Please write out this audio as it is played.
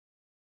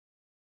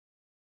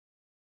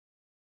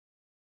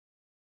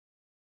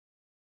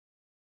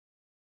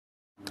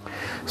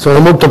Sono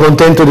molto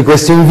contento di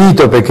questo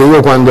invito perché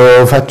io quando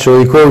faccio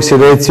i corsi e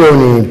le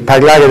lezioni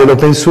parlare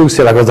dell'open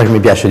source è la cosa che mi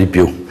piace di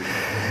più.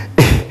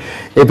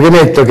 E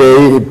premetto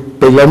che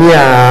per la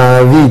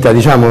mia vita,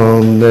 diciamo,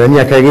 nella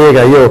mia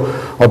carriera, io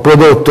ho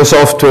prodotto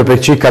software per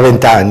circa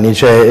 20 anni,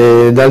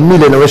 cioè dal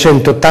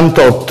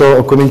 1988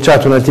 ho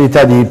cominciato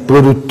un'attività di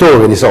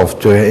produttore di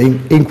software.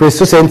 In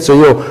questo senso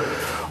io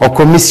ho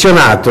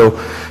commissionato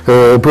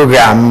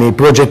programmi,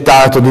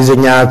 progettato,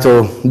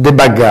 disegnato,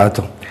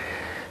 debuggato.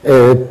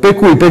 Per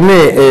cui per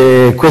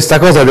me questa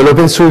cosa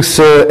dell'open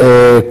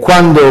source,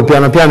 quando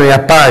piano piano è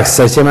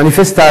apparsa e si è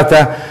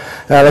manifestata,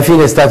 alla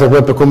fine è stato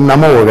proprio come un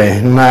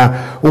amore, è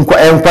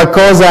un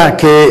qualcosa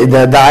che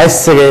da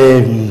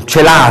essere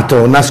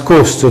celato,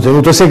 nascosto,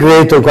 tenuto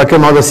segreto, in qualche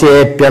modo si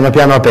è piano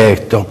piano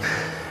aperto.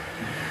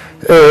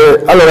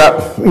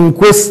 Allora, in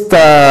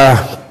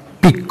questa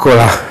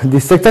piccola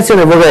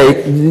dissertazione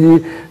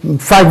vorrei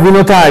farvi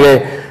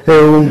notare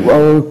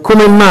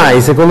come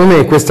mai, secondo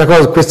me,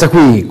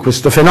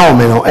 questo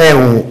fenomeno è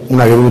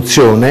una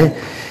rivoluzione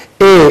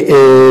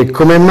e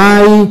come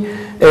mai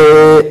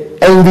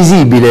è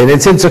invisibile, nel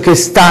senso che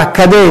sta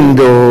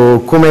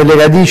accadendo come le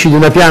radici di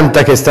una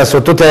pianta che sta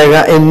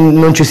sottoterra e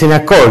non ci se ne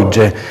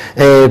accorge.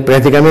 È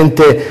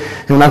praticamente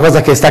una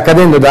cosa che sta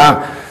accadendo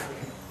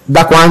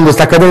da quando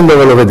sta accadendo,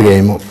 ve lo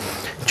vedremo.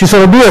 Ci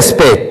sono due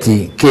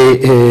aspetti che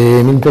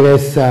mi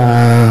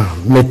interessa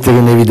mettere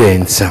in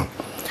evidenza.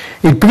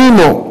 Il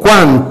primo,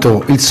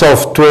 quanto il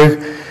software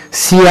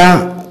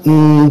sia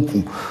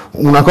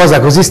una cosa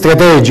così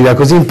strategica,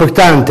 così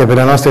importante per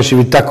la nostra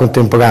civiltà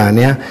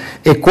contemporanea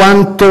e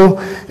quanto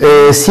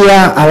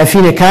sia alla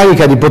fine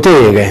carica di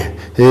potere,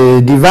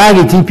 di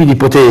vari tipi di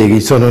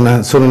poteri sono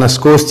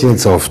nascosti nel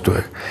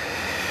software.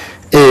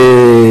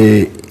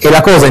 E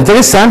la cosa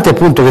interessante è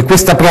appunto che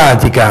questa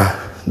pratica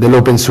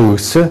dell'open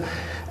source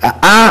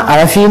ha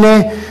alla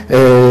fine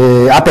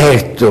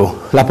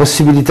aperto la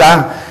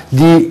possibilità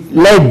di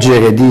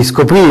leggere, di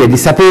scoprire, di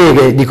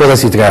sapere di cosa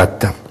si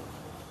tratta.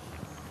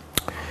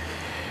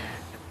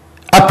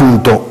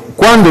 Appunto,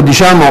 quando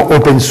diciamo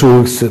open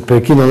source,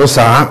 per chi non lo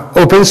sa,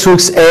 open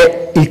source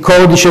è il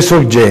codice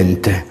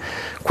sorgente.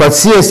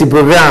 Qualsiasi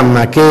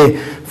programma che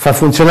fa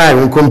funzionare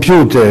un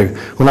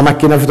computer, una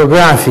macchina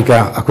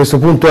fotografica, a questo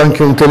punto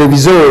anche un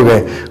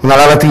televisore, una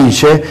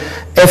lavatrice,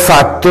 è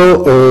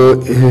fatto,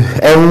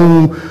 è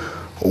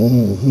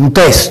un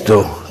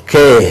testo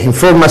che in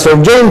forma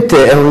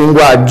sorgente è un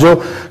linguaggio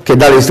che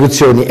dà le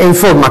istruzioni e in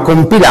forma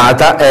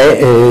compilata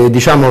è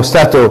diciamo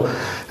stato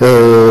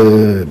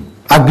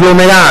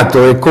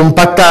agglomerato e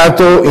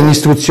compattato in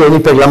istruzioni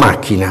per la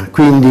macchina,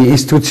 quindi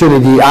istruzioni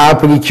di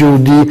apri,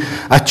 chiudi,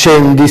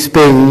 accendi,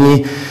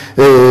 spegni,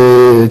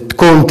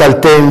 conta il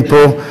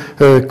tempo,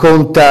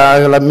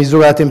 conta la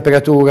misura la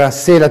temperatura,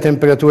 se la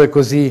temperatura è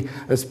così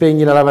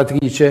spegni la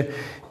lavatrice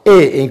e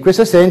in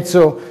questo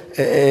senso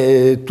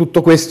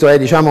tutto questo è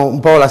diciamo un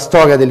po' la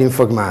storia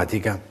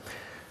dell'informatica.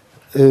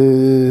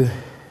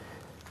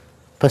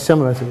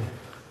 Passiamo alla seconda.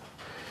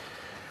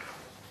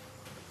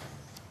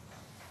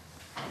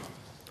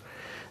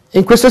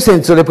 In questo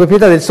senso le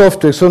proprietà del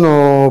software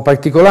sono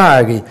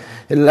particolari.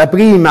 La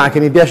prima che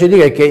mi piace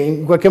dire è che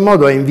in qualche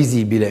modo è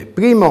invisibile.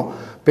 Primo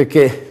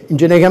perché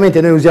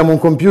genericamente noi usiamo un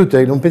computer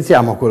e non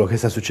pensiamo a quello che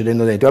sta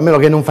succedendo dentro, a meno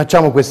che non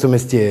facciamo questo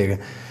mestiere.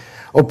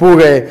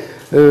 Oppure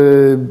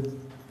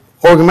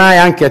ormai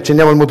anche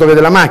accendiamo il motore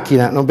della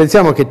macchina, non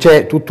pensiamo che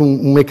c'è tutto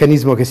un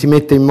meccanismo che si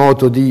mette in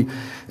moto di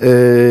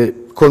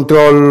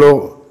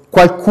controllo.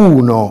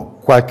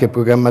 Qualche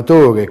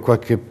programmatore,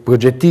 qualche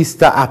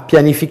progettista ha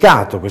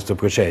pianificato questo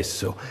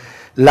processo,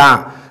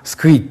 l'ha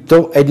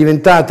scritto, è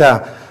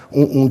diventata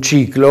un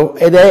ciclo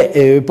ed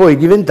è poi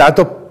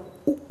diventato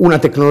una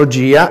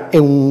tecnologia e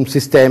un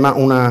sistema,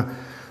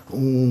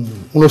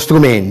 uno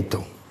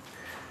strumento.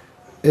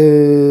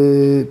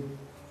 Il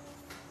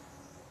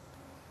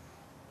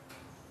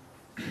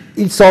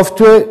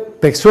software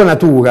per sua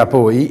natura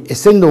poi,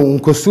 essendo un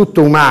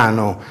costrutto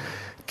umano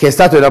che è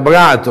stato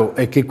elaborato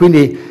e che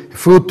quindi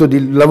frutto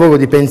di lavoro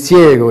di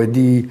pensiero e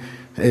di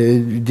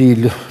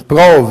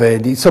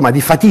prove, insomma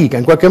di fatica,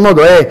 in qualche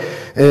modo è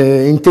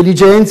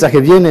intelligenza che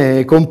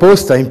viene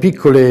composta in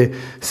piccole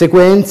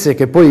sequenze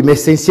che poi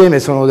messe insieme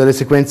sono delle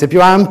sequenze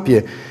più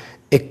ampie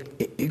e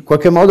in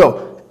qualche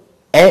modo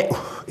è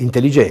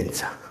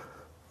intelligenza.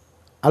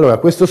 Allora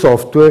questo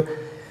software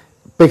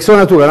per sua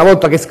natura una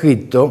volta che è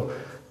scritto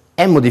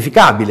è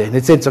modificabile,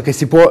 nel senso che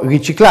si può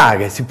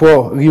riciclare, si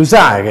può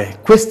riusare.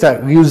 Questa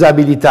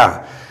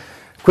riusabilità,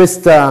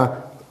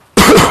 questa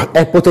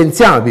è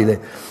potenziabile.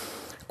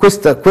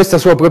 Questa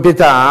sua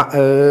proprietà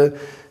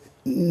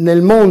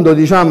nel mondo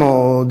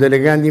diciamo, delle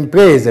grandi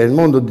imprese, nel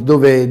mondo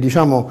dove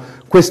diciamo,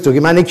 questo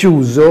rimane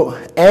chiuso,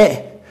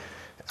 è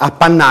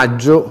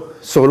appannaggio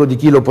solo di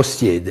chi lo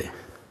possiede.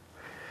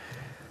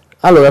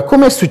 Allora,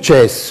 come è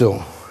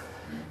successo?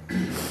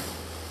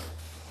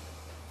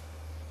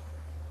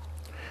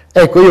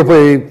 Ecco, io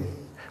poi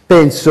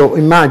penso,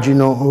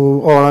 immagino,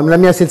 ho la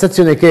mia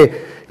sensazione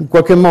che in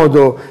qualche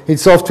modo il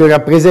software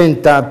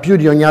rappresenta più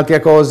di ogni altra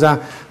cosa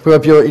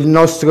proprio il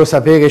nostro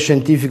sapere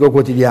scientifico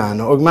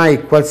quotidiano.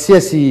 Ormai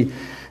qualsiasi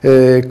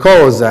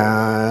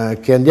cosa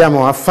che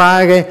andiamo a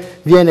fare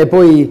viene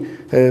poi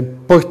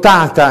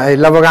portata e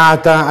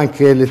lavorata,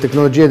 anche le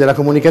tecnologie della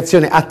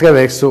comunicazione,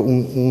 attraverso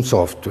un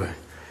software.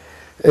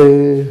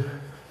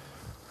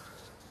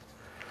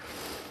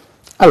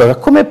 Allora,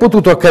 come è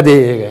potuto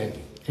accadere?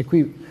 E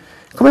qui,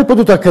 come è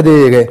potuto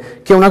accadere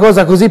che una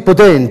cosa così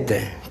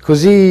potente,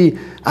 così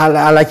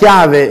alla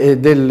chiave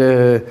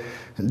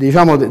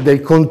diciamo,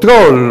 del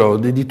controllo,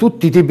 di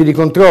tutti i tipi di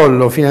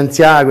controllo,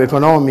 finanziario,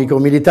 economico,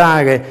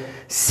 militare,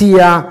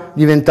 sia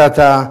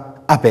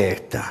diventata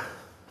aperta?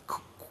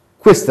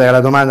 Questa era la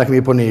domanda che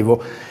mi ponevo,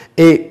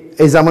 e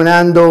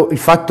esaminando il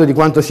fatto di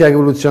quanto sia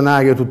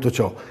rivoluzionario tutto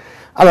ciò.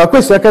 Allora,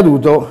 questo è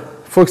accaduto,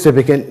 forse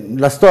perché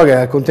la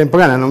storia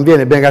contemporanea non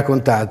viene ben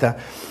raccontata,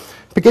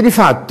 perché di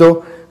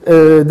fatto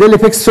delle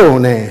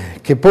persone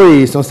che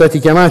poi sono stati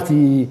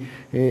chiamati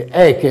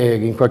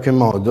hacker in qualche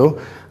modo,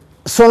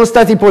 sono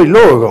stati poi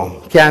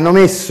loro che hanno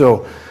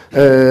messo,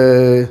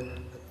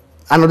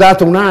 hanno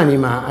dato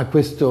un'anima a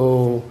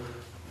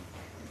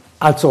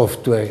al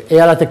software e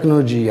alla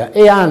tecnologia,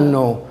 e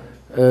hanno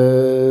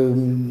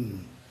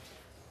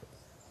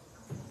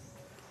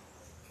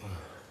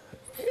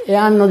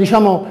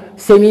diciamo,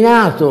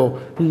 seminato,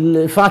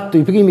 fatto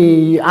i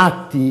primi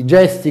atti,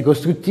 gesti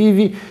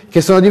costruttivi che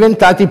sono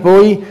diventati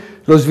poi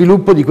lo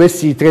sviluppo di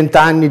questi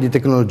 30 anni di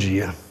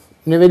tecnologia.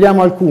 Ne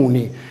vediamo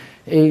alcuni.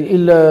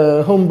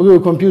 Il Homebrew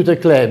Computer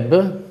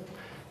Club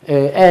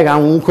era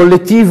un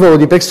collettivo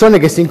di persone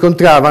che si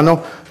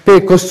incontravano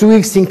per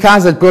costruirsi in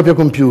casa il proprio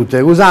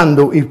computer,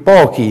 usando i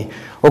pochi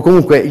o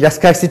comunque la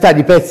scarsità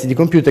di pezzi di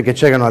computer che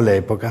c'erano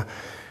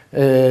all'epoca.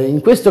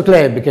 In questo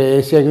club,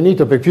 che si è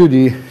riunito per più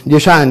di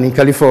 10 anni in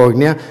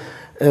California,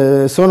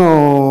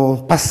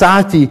 sono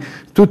passati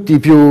tutti i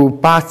più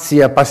pazzi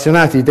e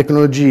appassionati di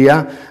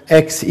tecnologia,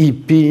 ex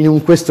hippie,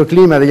 in questo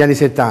clima degli anni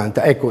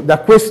 70. Ecco, da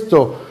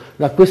questo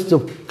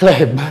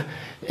club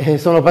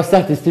sono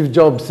passati Steve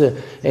Jobs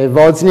e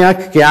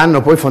Wozniak, che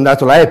hanno poi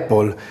fondato la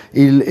Apple,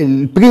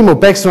 il primo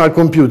personal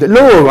computer.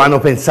 Loro hanno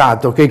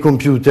pensato che i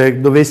computer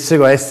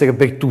dovessero essere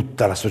per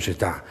tutta la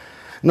società.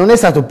 Non è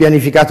stato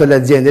pianificato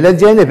dalle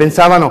aziende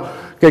pensavano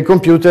che il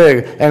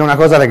computer era una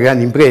cosa da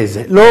grandi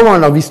imprese. Loro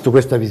hanno visto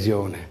questa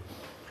visione.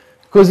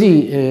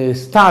 Così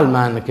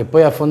Stallman, che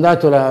poi ha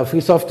fondato la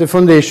Free Software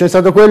Foundation, è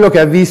stato quello che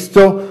ha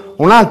visto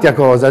un'altra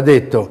cosa, ha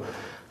detto: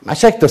 ma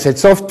certo, se il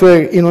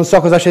software io non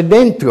so cosa c'è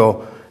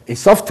dentro, il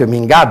software mi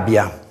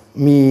ingabbia,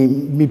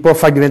 mi può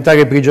far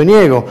diventare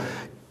prigioniero,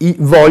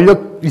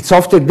 il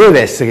software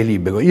deve essere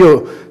libero.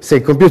 Io, se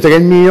il computer è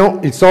il mio,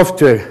 il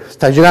software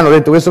sta girando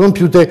dentro questo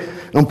computer,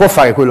 non può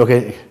fare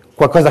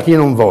qualcosa che io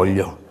non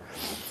voglio.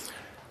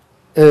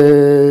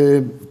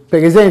 Per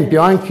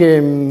esempio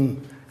anche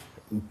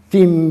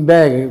Tim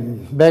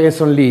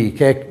Berners-Lee,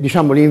 che è,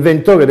 diciamo,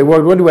 l'inventore del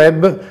World Wide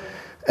Web,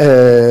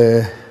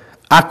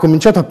 ha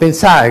cominciato a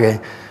pensare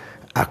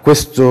a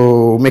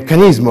questo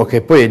meccanismo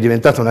che poi è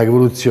diventato una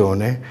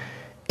rivoluzione,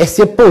 e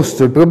si è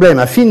posto il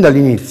problema fin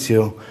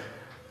dall'inizio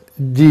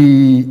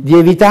di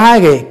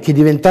evitare che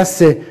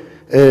diventasse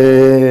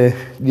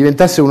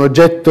un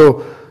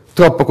oggetto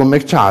troppo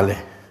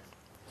commerciale,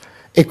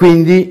 e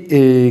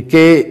quindi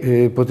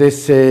che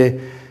potesse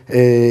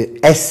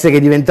essere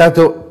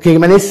diventato, che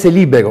rimanesse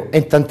libero,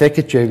 e tant'è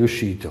che ci è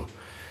riuscito.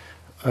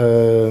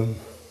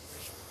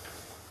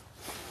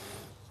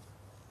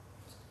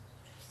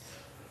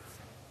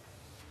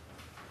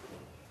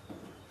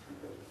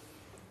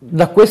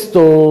 Da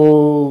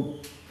questo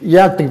gli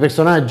altri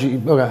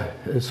personaggi ora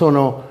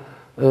sono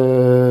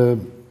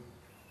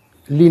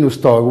Linus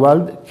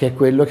Torvald, che è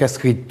quello che ha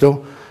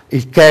scritto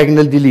il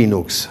kernel di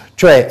Linux,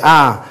 cioè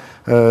ha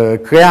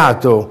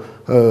creato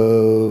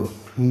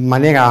in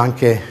maniera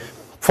anche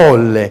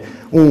folle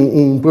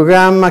un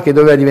programma che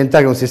doveva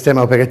diventare un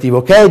sistema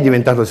operativo, che è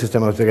diventato il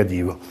sistema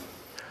operativo.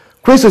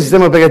 Questo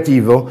sistema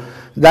operativo,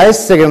 da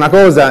essere una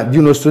cosa di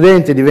uno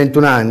studente di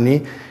 21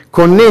 anni,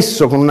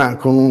 connesso con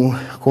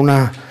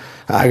una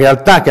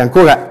realtà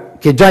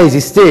che già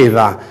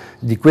esisteva,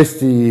 di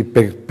queste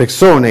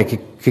persone che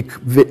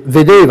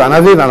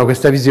avevano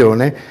questa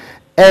visione,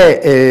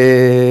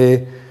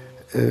 è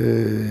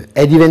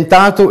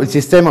diventato il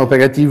sistema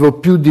operativo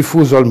più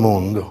diffuso al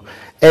mondo.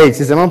 È il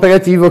sistema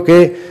operativo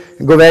che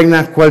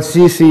governa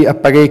qualsiasi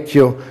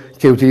apparecchio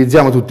che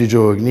utilizziamo tutti i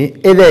giorni,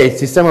 ed è il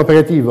sistema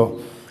operativo,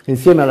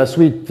 insieme alla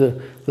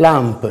suite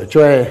LAMP,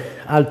 cioè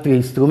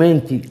altri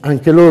strumenti,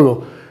 anche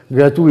loro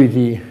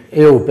gratuiti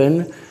e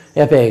open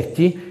e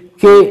aperti,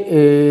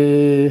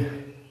 che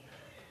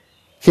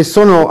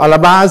sono alla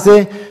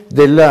base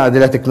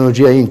della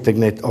tecnologia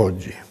internet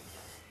oggi.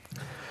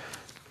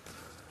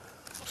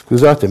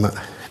 Scusate, ma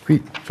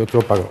qui c'ho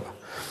troppa roba.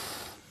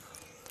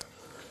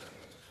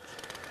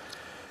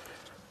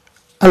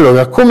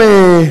 Allora,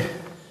 come...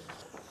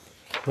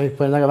 Puoi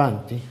andare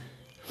avanti?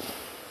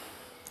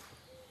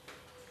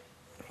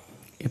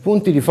 I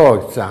punti di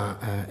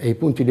forza e i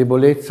punti di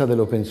debolezza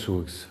dell'open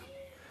source.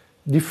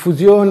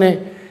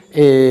 Diffusione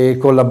e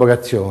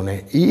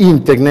collaborazione.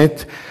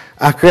 Internet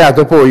ha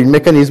creato poi il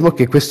meccanismo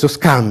che questo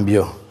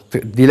scambio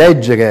di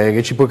leggere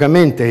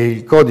reciprocamente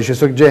il codice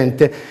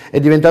sorgente è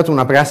diventato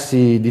una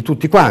prassi di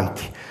tutti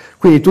quanti.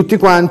 Quindi tutti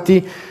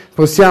quanti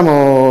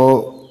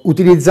possiamo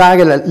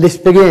utilizzare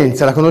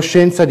l'esperienza, la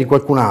conoscenza di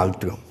qualcun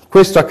altro.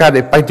 Questo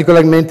accade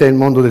particolarmente nel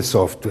mondo del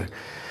software.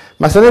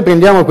 Ma se noi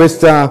prendiamo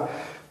questa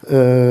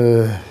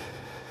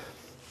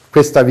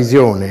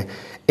visione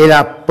e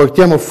la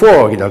portiamo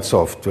fuori dal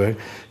software,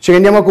 ci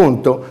rendiamo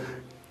conto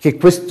che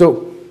questa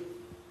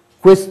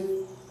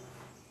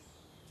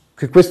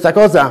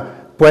cosa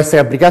può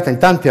essere applicata in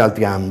tanti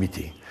altri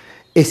ambiti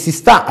e si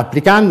sta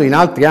applicando in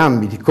altri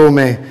ambiti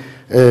come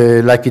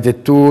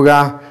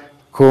l'architettura,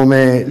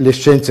 come le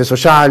scienze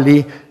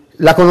sociali,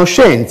 la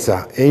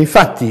conoscenza, e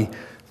infatti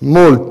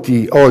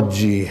molti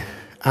oggi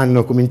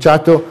hanno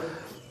cominciato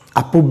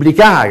a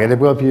pubblicare i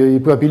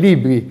propri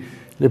libri,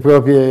 le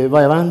proprie...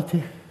 vai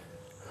avanti?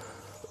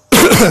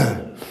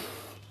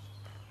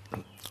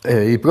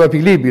 I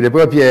propri libri, le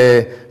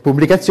proprie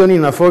pubblicazioni in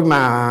una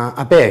forma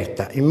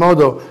aperta, in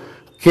modo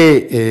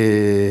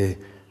che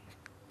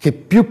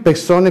più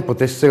persone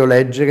potessero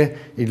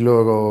leggere il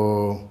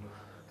loro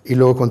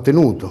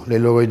contenuto, le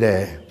loro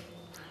idee.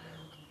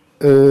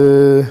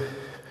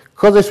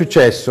 Cosa è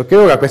successo? Che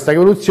ora questa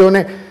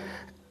rivoluzione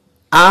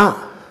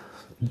ha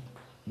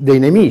dei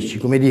nemici,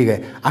 come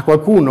dire, a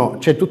qualcuno,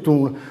 c'è tutta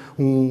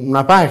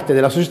una parte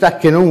della società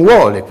che non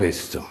vuole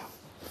questo.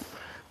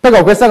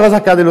 Però questa cosa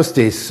accade lo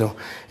stesso,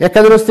 e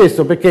accade lo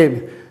stesso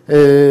perché...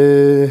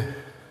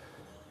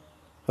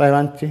 vai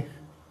avanti?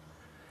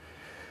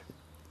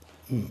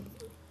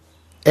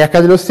 E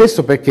accade lo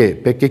stesso perché?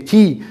 Perché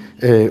chi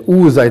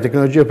usa le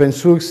tecnologie open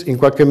source in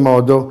qualche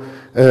modo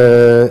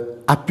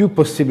ha più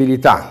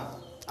possibilità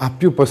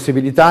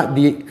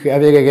di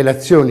avere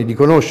relazioni, di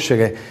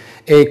conoscere,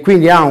 e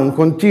quindi ha un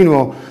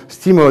continuo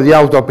stimolo di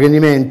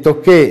autoapprendimento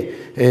che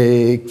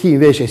chi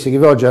invece si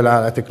rivolge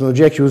alla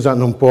tecnologia chiusa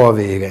non può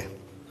avere.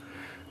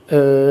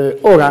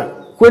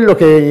 Ora, quello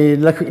che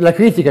la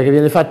critica che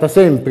viene fatta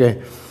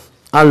sempre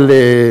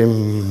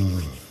all'open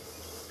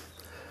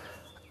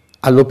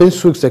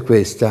source è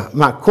questa: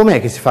 ma com'è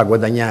che si fa a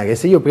guadagnare?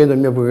 Se io prendo il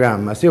mio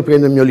programma, se io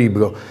prendo il mio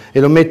libro e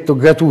lo metto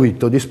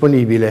gratuito,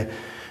 disponibile,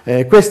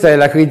 questa è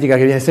la critica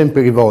che viene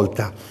sempre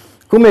rivolta.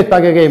 Come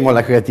pagheremo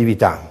la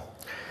creatività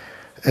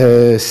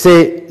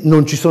se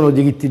non ci sono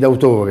diritti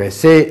d'autore,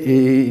 se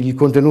il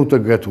contenuto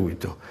è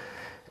gratuito?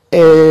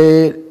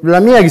 La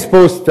mia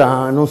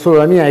risposta, non solo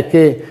la mia, è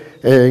che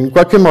in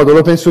qualche modo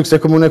l'open source è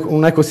come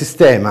un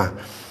ecosistema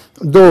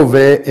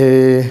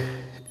dove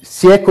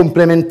si è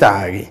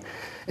complementari,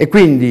 e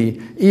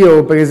quindi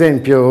io per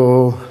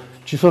esempio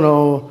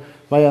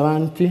vai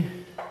avanti,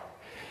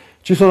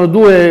 ci sono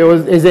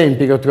due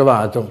esempi che ho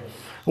trovato.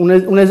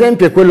 Un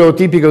esempio è quello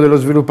tipico dello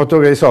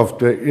sviluppatore di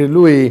software.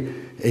 Lui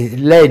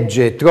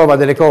legge, trova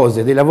delle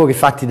cose, dei lavori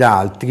fatti da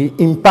altri,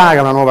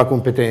 impara una nuova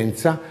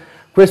competenza,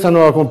 questa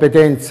nuova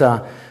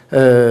competenza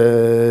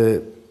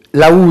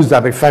la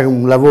usa per fare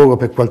un lavoro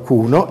per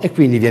qualcuno e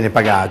quindi viene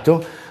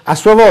pagato. A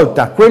sua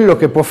volta quello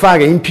che può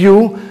fare in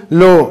più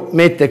lo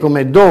mette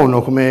come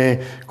dono,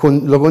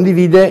 lo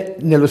condivide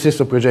nello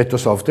stesso progetto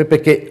software,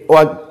 perché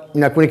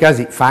in alcuni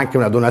casi fa anche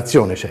una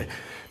donazione,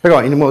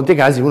 però in molti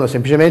casi uno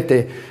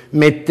semplicemente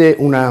mette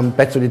un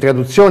pezzo di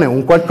traduzione,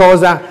 un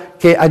qualcosa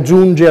che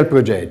aggiunge al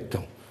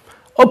progetto,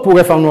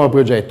 oppure fa un nuovo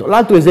progetto.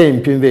 L'altro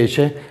esempio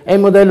invece è il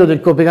modello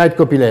del copyright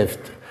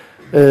copyleft.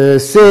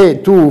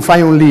 Se tu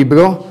fai un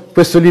libro,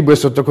 questo libro è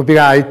sotto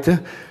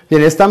copyright,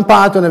 viene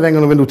stampato, ne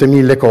vengono vendute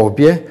 1000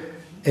 copie,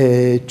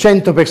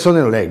 100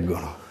 persone lo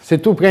leggono. Se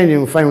tu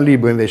fai un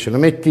libro invece, lo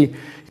metti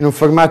in un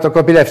formato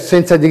copyleft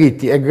senza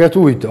diritti, è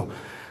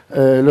gratuito,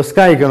 lo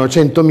scaricano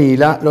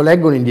 100.000, lo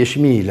leggono in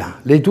 10.000.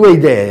 Le tue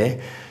idee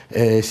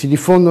si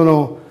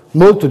diffondono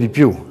molto di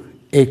più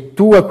e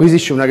tu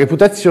acquisisci una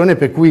reputazione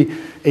per cui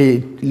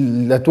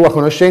la tua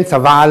conoscenza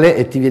vale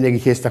e ti viene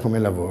richiesta come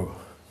lavoro.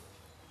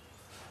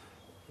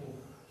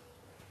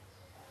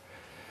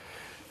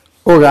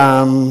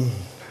 Ora,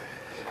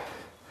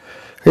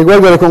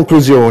 riguardo alle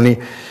conclusioni,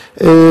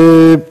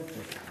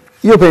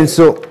 io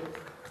penso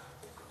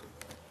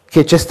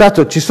che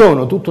ci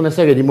sono tutta una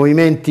serie di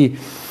movimenti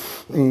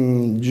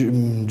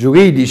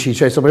giuridici,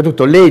 cioè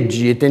soprattutto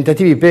leggi e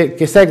tentativi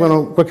che servono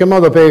in qualche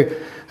modo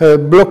per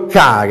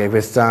bloccare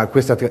questa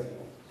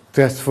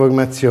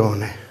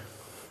trasformazione.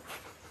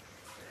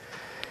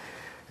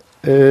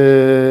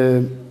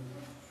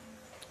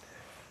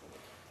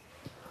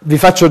 Vi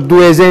faccio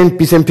due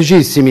esempi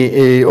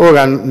semplicissimi.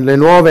 Ora le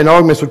nuove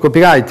norme sul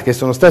copyright che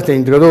sono state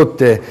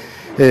introdotte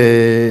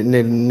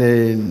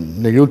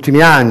negli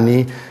ultimi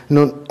anni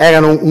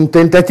erano un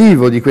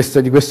tentativo di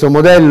questo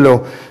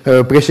modello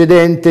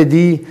precedente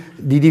di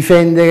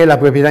difendere la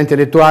proprietà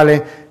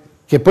intellettuale,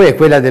 che poi è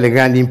quella delle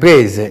grandi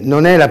imprese,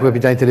 non è la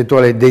proprietà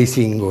intellettuale dei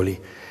singoli.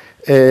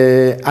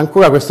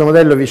 Ancora questo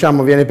modello,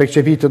 diciamo, viene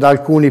percepito da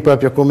alcuni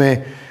proprio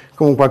come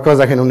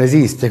qualcosa che non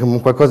esiste, come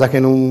qualcosa che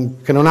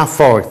non ha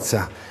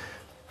forza.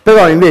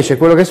 Però invece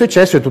quello che è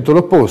successo è tutto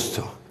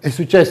l'opposto. È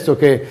successo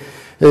che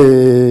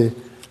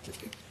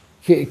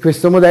che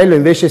questo modello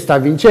invece sta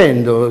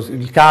vincendo.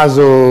 Il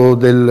caso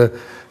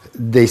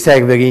dei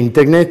server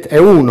internet è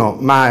uno,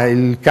 ma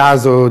il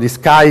caso di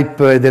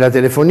Skype e della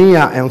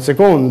telefonia è un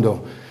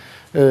secondo.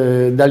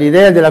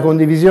 Dall'idea della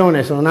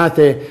condivisione sono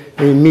nate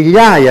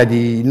migliaia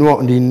di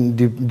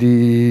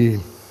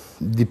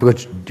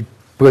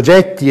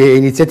progetti e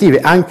iniziative.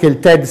 Anche il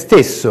TED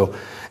stesso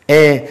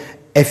è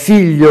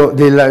figlio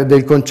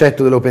del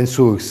concetto dell'open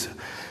source.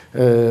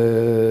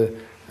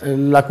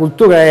 La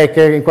cultura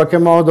hacker in qualche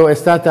modo è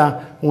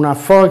stata una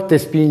forte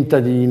spinta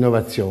di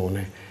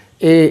innovazione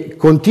e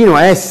continua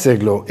a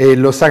esserlo, e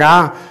lo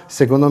sarà,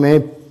 secondo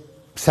me,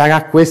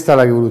 sarà questa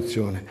la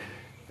rivoluzione.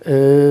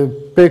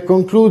 Per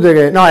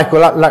concludere, no, ecco,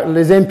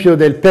 l'esempio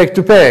del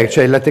peer-to-peer,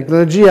 cioè la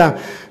tecnologia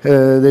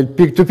del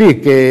peer-to-peer,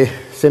 che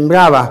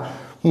sembrava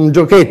un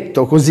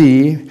giochetto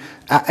così,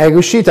 è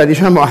riuscita,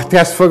 diciamo, a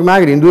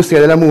trasformare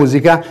l'industria della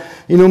musica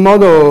in un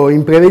modo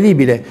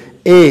imprevedibile,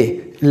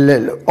 e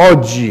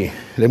oggi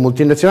le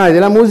multinazionali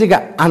della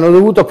musica hanno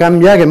dovuto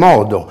cambiare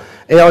modo,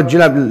 e oggi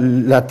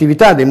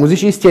l'attività dei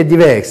musicisti è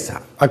diversa.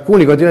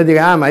 Alcuni continuano a dire: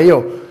 ah, ma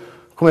io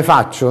come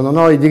faccio? Non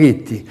ho i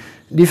diritti.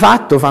 Di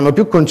fatto fanno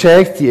più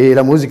concerti e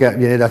la musica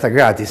viene data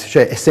gratis,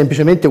 cioè è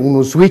semplicemente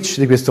uno switch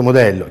di questo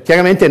modello.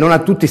 Chiaramente non a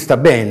tutti sta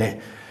bene.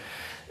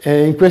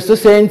 In questo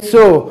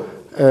senso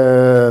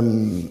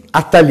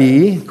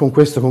Attali, con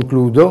questo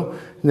concludo,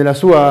 nella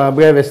sua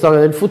breve storia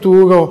del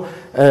futuro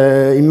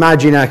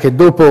immagina che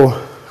dopo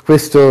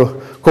questo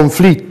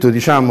conflitto,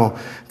 diciamo,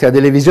 tra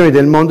delle visioni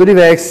del mondo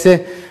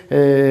diverse,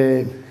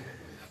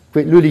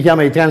 lui li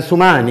chiama i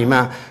transumani,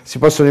 ma si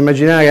possono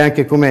immaginare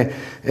anche come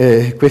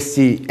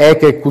questi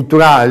hacker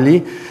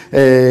culturali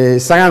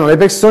saranno le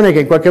persone che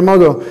in qualche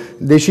modo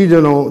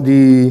decidono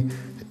di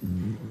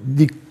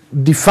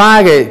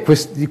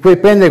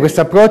prendere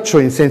questo approccio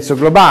in senso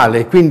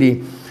globale,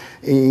 quindi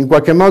in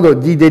qualche modo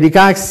di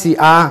dedicarsi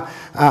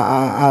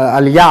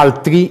agli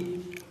altri,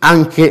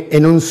 anche e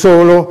non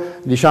solo,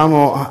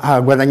 diciamo, a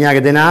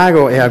guadagnare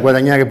denaro e a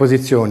guadagnare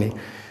posizioni.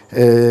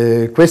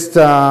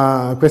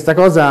 Questa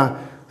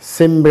cosa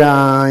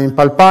sembra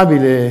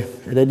impalpabile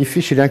ed è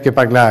difficile anche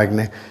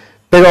parlarne,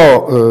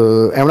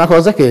 però è una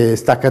cosa che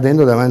sta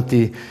accadendo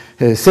davanti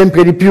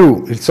sempre di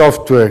più. Il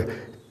software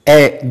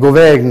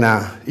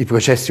governa i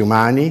processi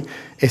umani,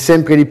 e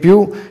sempre di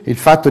più il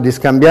fatto di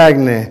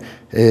scambiarci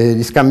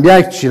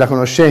la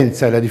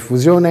conoscenza e la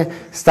diffusione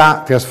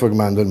sta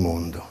trasformando il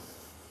mondo.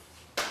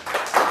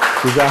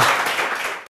 Scusa.